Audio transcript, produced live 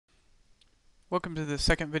Welcome to the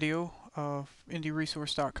second video of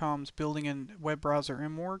indieresource.com's Building a Web Browser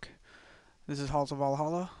MWork. This is Halls of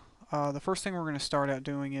Valhalla. The first thing we're going to start out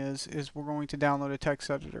doing is we're going to download a text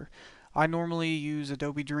editor. I normally use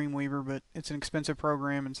Adobe Dreamweaver, but it's an expensive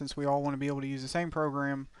program, and since we all want to be able to use the same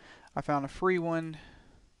program, I found a free one.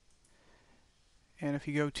 And if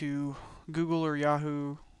you go to Google or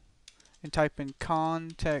Yahoo and type in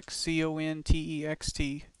context,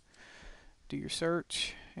 C-O-N-T-E-X-T, do your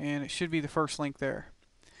search, and it should be the first link there.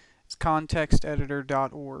 It's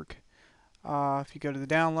contexteditor.org. If you go to the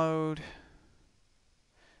download,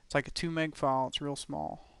 it's like a 2 meg file. It's real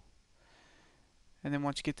small. And then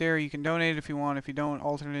once you get there, you can donate if you want. If you don't,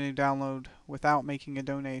 alternate download without making a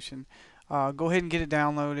donation. Go ahead and get it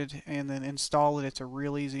downloaded and then install it. It's a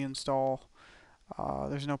real easy install.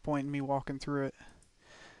 There's no point in me walking through it.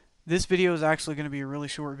 This video is actually going to be a really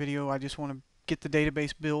short video. I just want to get the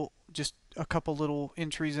database built, just a couple little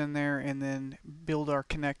entries in there, and then build our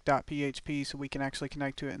connect.php so we can actually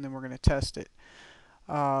connect to it, and then we're going to test it.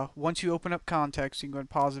 Once you open up context, you can go ahead and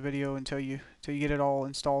pause the video until you get it all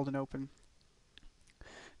installed and open.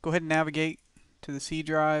 Go ahead and navigate to the C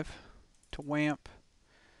drive, to WAMP,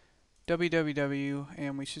 www,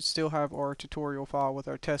 and we should still have our tutorial file with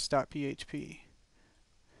our test.php.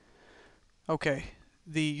 Okay.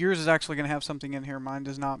 Yours is actually going to have something in here. Mine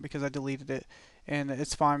does not, because I deleted it, and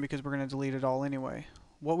it's fine because we're going to delete it all anyway.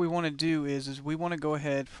 What we want to do is we want to go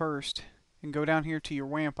ahead first and go down here to your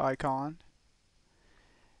WAMP icon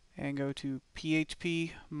and go to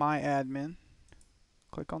PHP My Admin.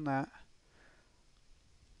 Click on that.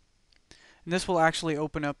 And this will actually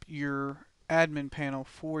open up your admin panel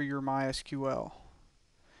for your MySQL.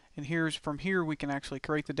 And from here we can actually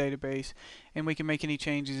create the database, and we can make any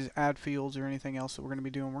changes, add fields, or anything else that we're going to be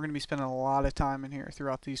doing. We're going to be spending a lot of time in here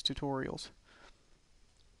throughout these tutorials.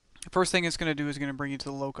 The first thing it's going to do is going to bring you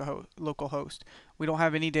to the local host. We don't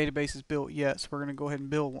have any databases built yet, so we're going to go ahead and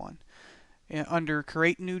build one. And under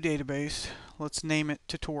Create New Database, let's name it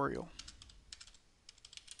Tutorial.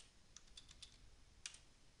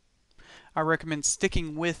 I recommend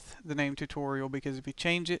sticking with the name Tutorial, because if you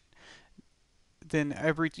change it, then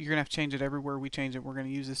you're going to have to change it everywhere we change it. We're going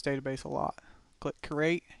to use this database a lot. Click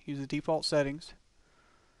Create, use the default settings,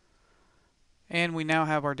 and we now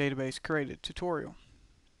have our database created, Tutorial.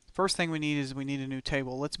 First thing we need is a new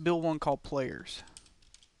table. Let's build one called Players.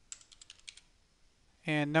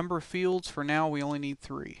 And number of fields, for now we only need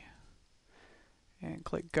 3. And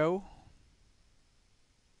click Go.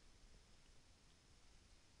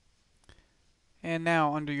 And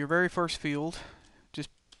now under your very first field, just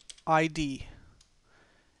ID.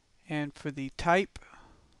 And for the type,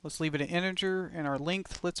 let's leave it an integer, and our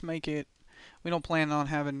length, let's make it, we don't plan on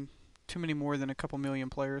having too many more than a couple million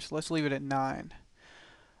players, so let's leave it at 9.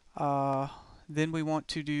 Then we want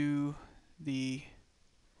to do the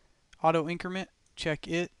auto increment, check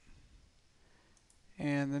it,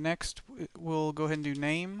 and the next we'll go ahead and do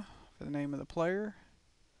name for the name of the player.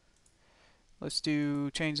 Let's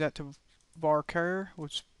change that to var_char,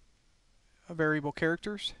 which are variable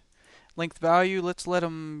characters. Length value, let's let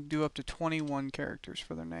them do up to 21 characters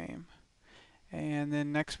for their name. And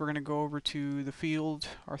then next we're going to go over to the field,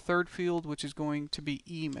 our third field, which is going to be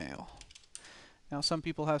email. Now some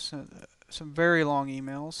people have some very long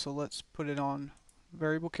emails, so let's put it on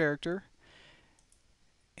variable character.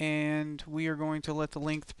 And we are going to let the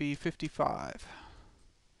length be 55.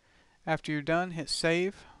 After you're done, hit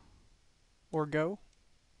save or go.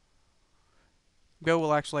 Go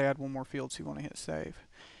will actually add one more field, so you want to hit save.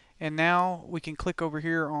 And now we can click over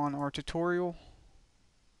here on our tutorial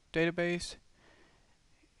database,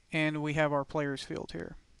 and we have our players field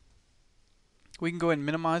here. We can go ahead and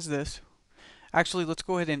minimize this. Actually, let's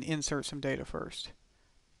go ahead and insert some data first.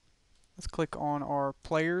 Let's click on our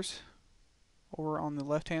players over on the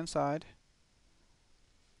left hand side,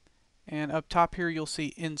 and up top here you'll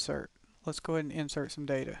see insert. Let's go ahead and insert some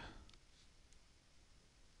data.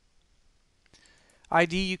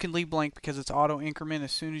 ID you can leave blank because it's auto increment.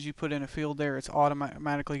 As soon as you put in a field there, it's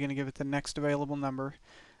automatically going to give it the next available number.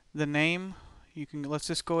 The name, let's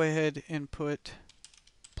just go ahead and put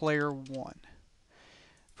player 1.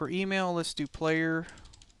 For email, let's do player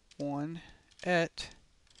 1 at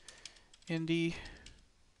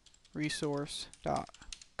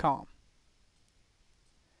indieresource.com.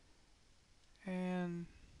 And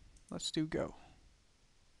let's do go.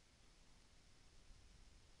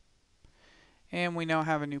 And we now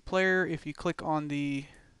have a new player. If you click on the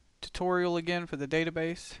tutorial again for the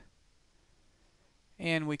database,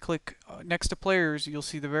 and we click next to players, you'll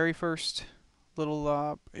see the very first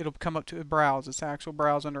little, it'll come up to browse. It's actual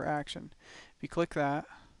browse under action. If you click that,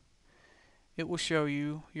 it will show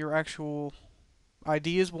you your actual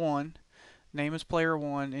ID is 1, name is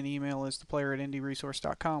player1, and email is the player at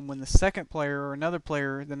indieresource.com. When the second player or another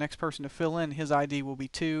player, the next person to fill in, his ID will be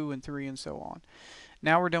 2 and 3 and so on.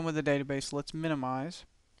 Now we're done with the database. Let's minimize.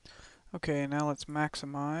 Okay, now let's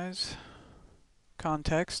maximize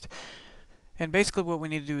context. And basically what we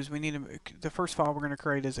need to do is the first file we're going to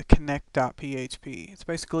create is a connect.php. It's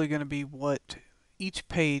basically going to be what each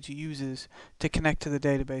page uses to connect to the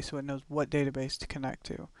database, so it knows what database to connect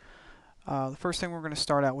to. The first thing we're going to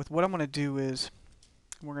start out with, what I'm going to do is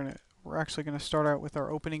we're actually going to start out with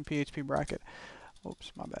our opening PHP bracket.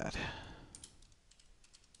 Oops, my bad.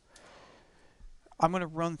 I'm going to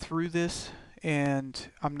run through this, and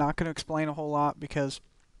I'm not going to explain a whole lot because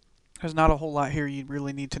there's not a whole lot here you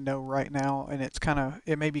really need to know right now, and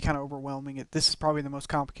it may be kind of overwhelming. This is probably the most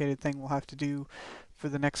complicated thing we'll have to do for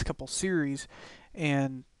the next couple series,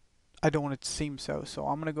 and I don't want it to seem so. So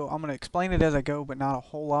I'm gonna explain it as I go, but not a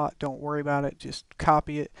whole lot. Don't worry about it. Just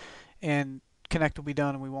copy it, and connect will be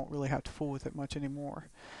done, and we won't really have to fool with it much anymore.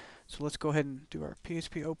 So let's go ahead and do our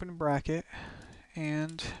PHP open bracket,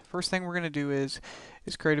 and first thing we're gonna do is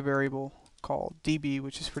create a variable called DB,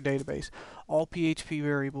 which is for database. All PHP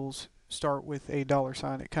variables start with a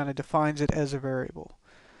 $sign. It kind of defines it as a variable.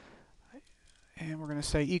 And we're going to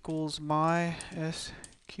say equals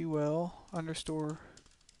MySQL underscore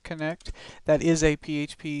connect. That is a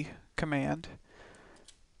PHP command.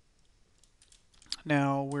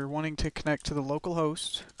 Now we're wanting to connect to the local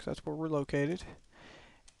host because that's where we're located.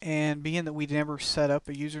 And being that we never set up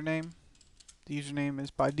a username, the username is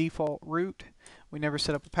by default root. We never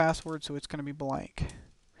set up a password, so it's going to be blank.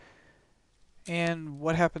 And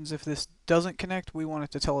what happens if this doesn't connect? We want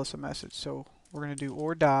it to tell us a message. So we're going to do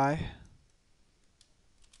or die.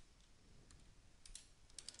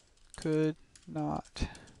 Could not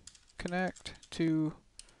connect to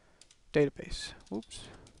database. Whoops.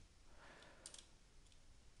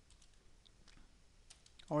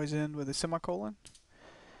 Always end with a semicolon.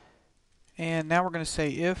 And now we're going to say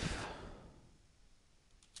if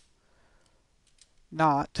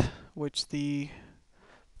not, which the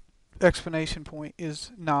explanation point is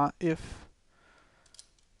not, if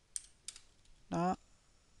not.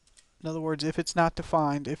 In other words, if it's not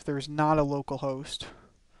defined, if there's not a local host,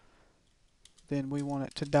 then we want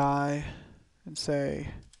it to die and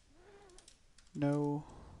say no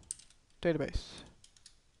database.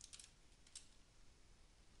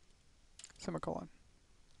 Semicolon.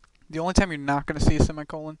 The only time you're not going to see a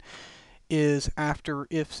semicolon is after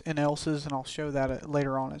ifs and else's, and I'll show that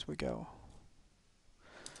later on as we go.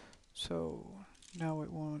 So now what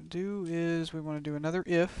we want to do is we want to do another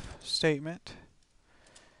if statement.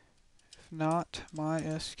 If not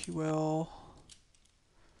MySQL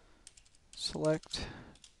select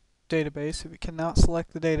database. If it cannot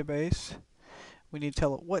select the database, we need to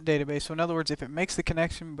tell it what database. So in other words, if it makes the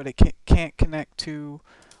connection but it can't connect to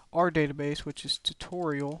our database, which is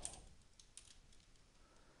tutorial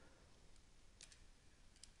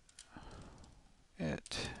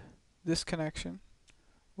at this connection,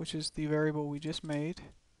 which is the variable we just made,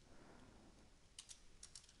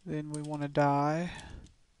 then we want to die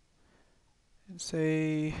and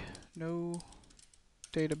say no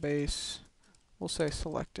database. We'll say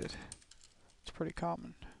selected. It's pretty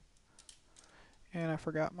common. And I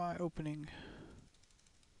forgot my opening.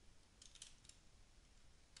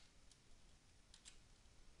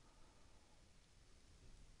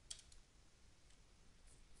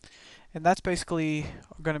 And that's basically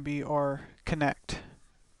going to be our connect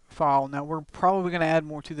file. Now we're probably going to add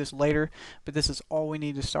more to this later, but this is all we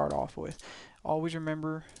need to start off with. Always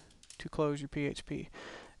remember to close your PHP.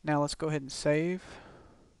 Now let's go ahead and save.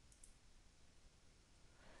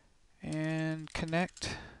 And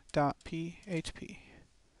connect.php.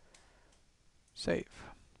 Save.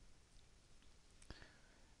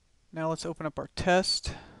 Now let's open up our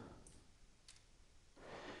test.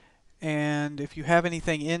 And if you have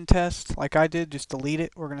anything in test, like I did, just delete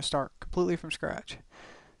it. We're going to start completely from scratch.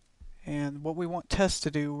 And what we want test to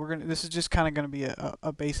do, this is just kind of going to be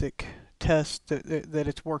a basic test that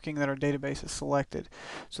it's working, that our database is selected.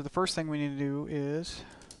 So the first thing we need to do is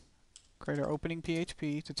create our opening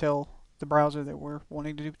PHP to tell the browser that we're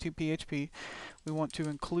wanting to do to PHP. We want to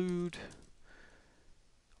include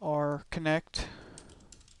our connect.php,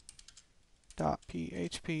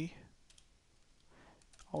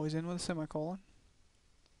 always in with a semicolon.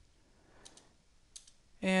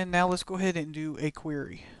 And now let's go ahead and do a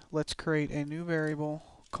query. Let's create a new variable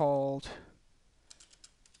called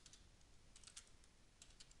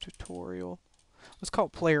tutorial. Let's call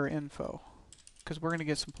it player info, because we're going to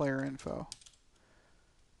get some player info.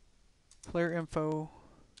 Player info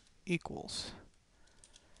equals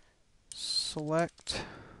select.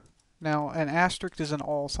 Now an asterisk is an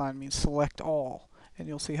all sign, means select all, and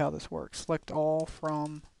you'll see how this works. Select all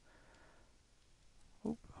from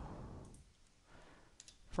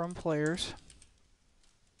players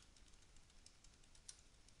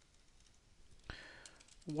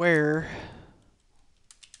where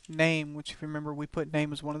name, which if you remember we put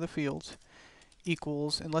name as one of the fields,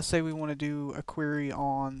 equals, and let's say we want to do a query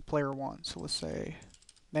on player 1. So let's say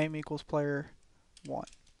name equals player 1.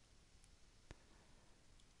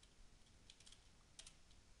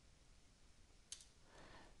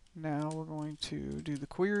 Now we're going to do the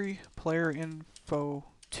query player info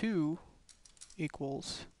 2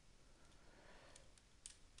 equals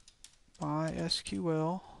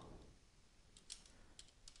MySQL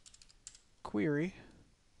query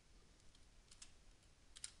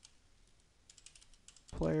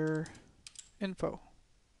player info,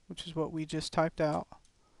 which is what we just typed out.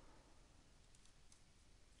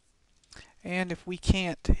 And if we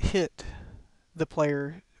can't hit the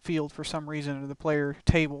player field for some reason, or the player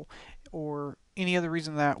table, or any other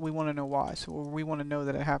reason, that we want to know why. So we want to know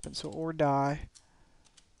that it happened. So or die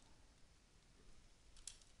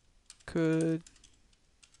could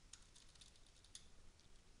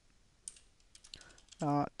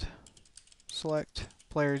not select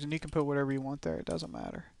players, and you can put whatever you want there, it doesn't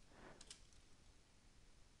matter.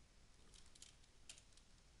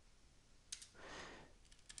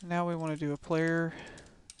 Now we want to do a player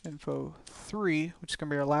info 3, which is going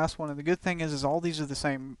to be our last one. And the good thing is all these are the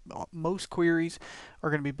same. Most queries are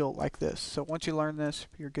going to be built like this. So once you learn this,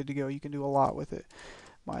 you're good to go. You can do a lot with it.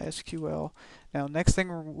 MySQL. Now next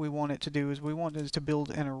thing we want it to do is we want it to build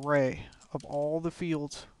an array of all the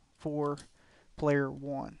fields for player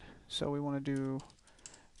 1. So we want to do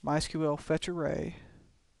MySQL fetch array.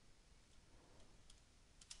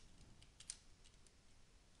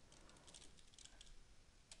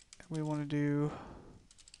 We want to do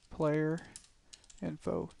player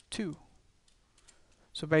info 2.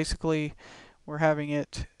 So basically we're having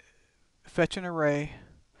it fetch an array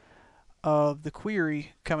of the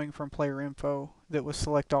query coming from player info that was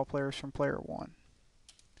select all players from player 1,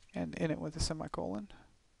 and in it with a semicolon.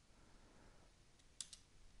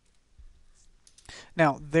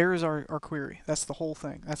 Now there's our query. That's the whole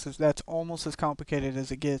thing. That's almost as complicated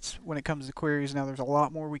as it gets when it comes to queries. Now there's a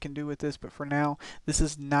lot more we can do with this, but for now this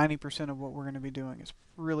is 90% of what we're going to be doing. It's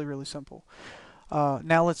really simple.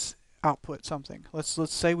 Now let's output something. Let's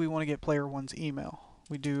say we want to get player 1's email.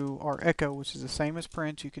 We do our echo, which is the same as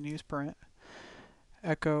print. You can use print.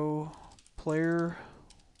 Echo player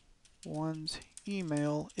 1's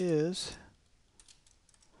email is.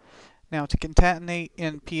 Now to concatenate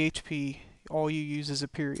in PHP, all you use is a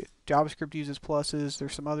period. JavaScript uses pluses.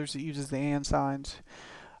 There's some others that uses the and signs,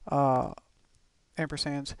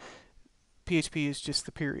 ampersands. PHP is just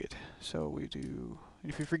the period. So we do.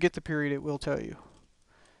 If you forget the period, it will tell you.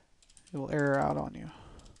 It will error out on you.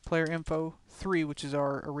 Player info 3, which is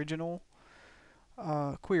our original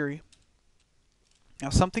query. Now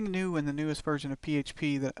something new in the newest version of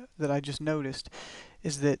PHP that I just noticed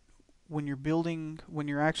is that when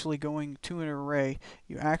you're actually going to an array,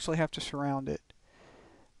 you actually have to surround it.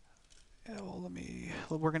 Well,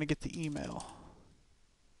 we're going to get the email.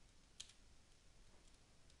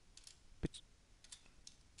 But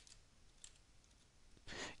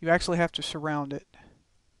you actually have to surround it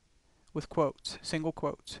with quotes, single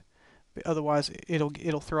quotes. But otherwise,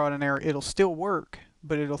 it'll throw out an error. It'll still work,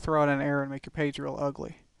 but it'll throw out an error and make your page real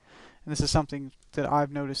ugly. And this is something that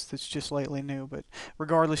I've noticed that's just lately new, but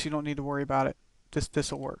regardless, you don't need to worry about it.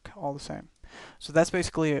 This will work all the same. So that's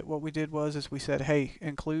basically it. What we did was we said, hey,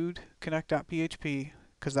 include connect.php,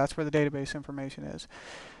 because that's where the database information is.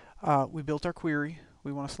 We built our query.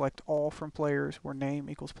 We want to select all from players where name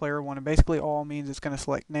equals player 1, and basically all means it's going to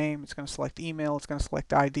select name, it's going to select email, it's going to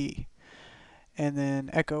select ID. And then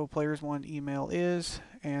echo players 1 email is,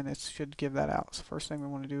 and it should give that out. So first thing we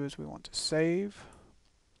want to do is we want to save.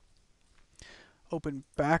 Open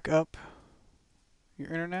back up your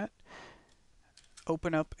internet,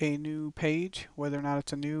 open up a new page, whether or not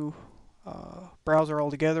it's a new browser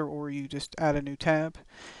altogether or you just add a new tab,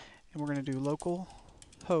 and we're going to do local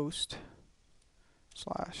host /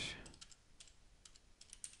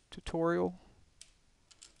 tutorial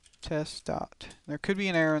test dot. There could be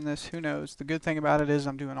an error in this, who knows. The good thing about it is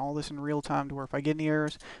I'm doing all this in real time to where if I get any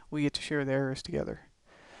errors, we get to share the errors together.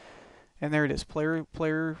 And there it is. Player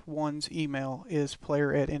 1's email is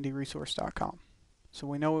player@indieresource.com. So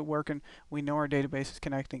we know it's working. We know our database is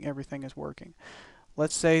connecting. Everything is working.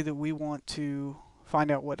 Let's say that we want to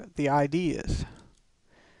find out what the ID is.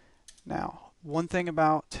 Now, one thing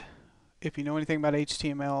about, if you know anything about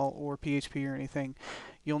HTML or PHP or anything,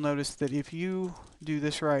 you'll notice that if you do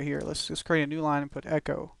this right here, let's just create a new line and put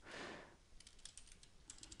echo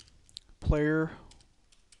player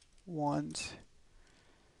 1's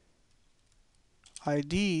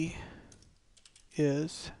ID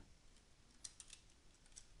is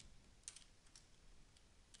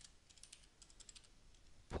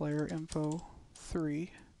player info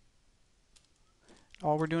 3.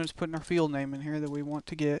 All we're doing is putting our field name in here that we want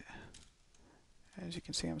to get. As you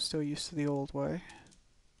can see, I'm still used to the old way.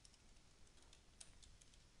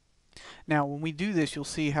 Now when we do this, you'll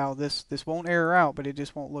see how this won't error out, but it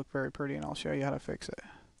just won't look very pretty, and I'll show you how to fix it.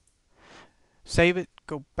 Save it,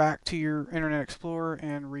 go back to your Internet Explorer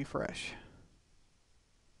and refresh.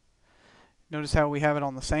 Notice how we have it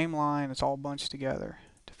on the same line, it's all bunched together.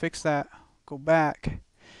 To fix that, go back,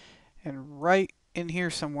 and right in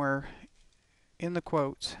here somewhere in the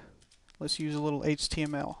quotes, let's use a little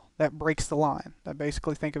HTML. That breaks the line. I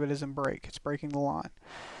basically think of it as in break. It's breaking the line.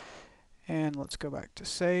 And let's go back to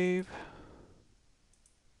save.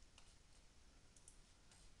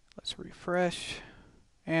 Let's refresh,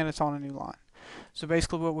 and it's on a new line. So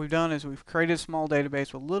basically what we've done is we've created a small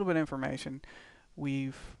database with a little bit of information.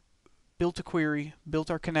 We've built a query,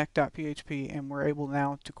 built our connect.php, and we're able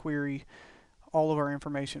now to query all of our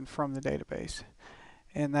information from the database.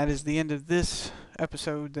 And that is the end of this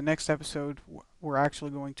episode. The next episode, we're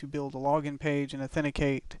actually going to build a login page and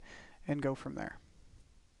authenticate and go from there.